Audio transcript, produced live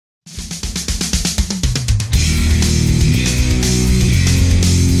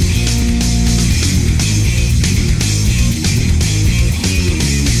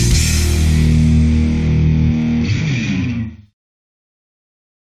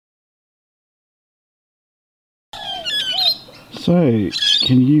So,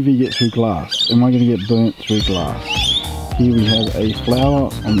 can UV get through glass? Am I going to get burnt through glass? Here we have a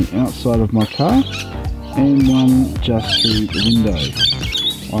flower on the outside of my car and one just through the window.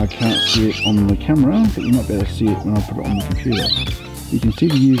 I can't see it on the camera, but you might be able to see it when I put it on the computer. You can see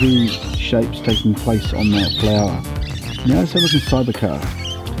the UV shapes taking place on that flower. Now let's have a look inside the car.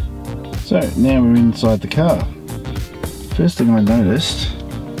 So now we're inside the car. First thing I noticed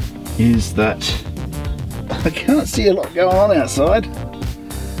is that I can't see a lot going on outside.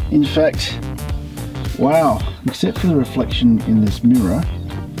 In fact, wow, except for the reflection in this mirror,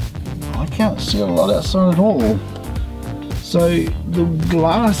 I can't see a lot outside at all. So the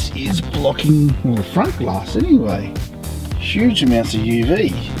glass is blocking, well, the front glass anyway, huge amounts of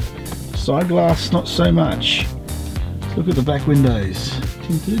UV. Side glass, not so much. Let's look at the back windows.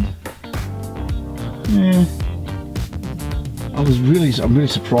 Tinted. Yeah. I'm really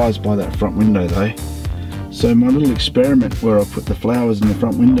surprised by that front window though. So my little experiment where I put the flowers in the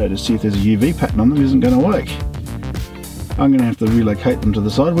front window to see if there's a UV pattern on them isn't going to work. I'm going to have to relocate them to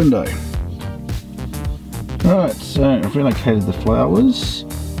the side window. Right, so I've relocated the flowers.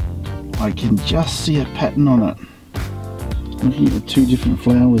 I can just see a pattern on it. Looking at the two different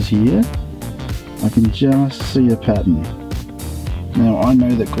flowers here, I can just see a pattern. Now I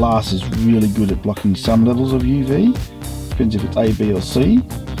know that glass is really good at blocking some levels of UV. Depends if it's A, B or C,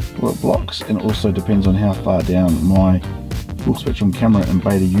 what it blocks, and it also depends on how far down my full spectrum camera and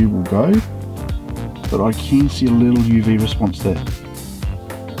Baader U will go. But I can see a little UV response there.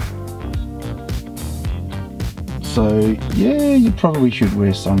 So yeah, you probably should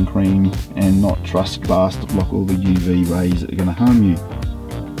wear sun cream and not trust glass to block all the UV rays that are going to harm you.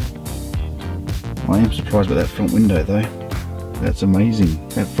 I am surprised by that front window though. That's amazing.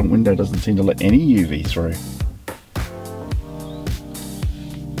 That front window doesn't seem to let any UV through.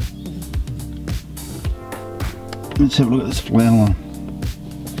 Let's have a look at this flower.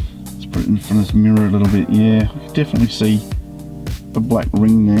 Let's put it in front of this mirror a little bit. Yeah, I can definitely see a black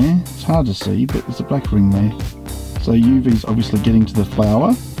ring there. It's hard to see, but there's a black ring there. So UV is obviously getting to the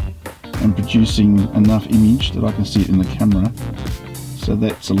flower and producing enough image that I can see it in the camera. So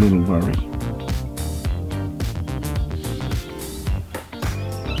that's a little worry.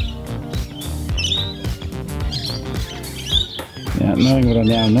 Now, knowing what I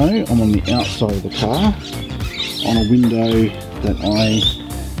now know, I'm on the outside of the car, on a window that I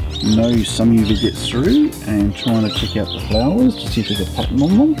know some UV gets through, and trying to check out the flowers to see if there's a pattern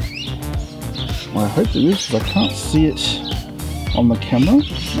on them. I hope there is, because I can't see it on the camera.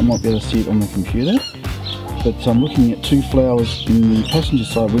 I might be able to see it on the computer. But I'm looking at two flowers in the passenger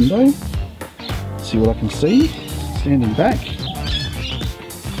side window. See what I can see. Standing back.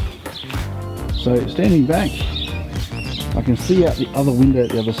 So standing back, I can see out the other window at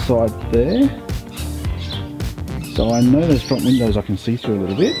the other side there. So I know those front windows I can see through a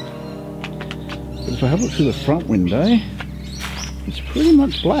little bit. But if I have a look through the front window, it's pretty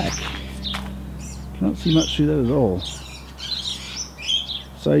much black. Can't see much through that at all.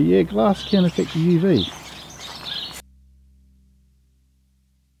 So yeah, glass can affect the UV.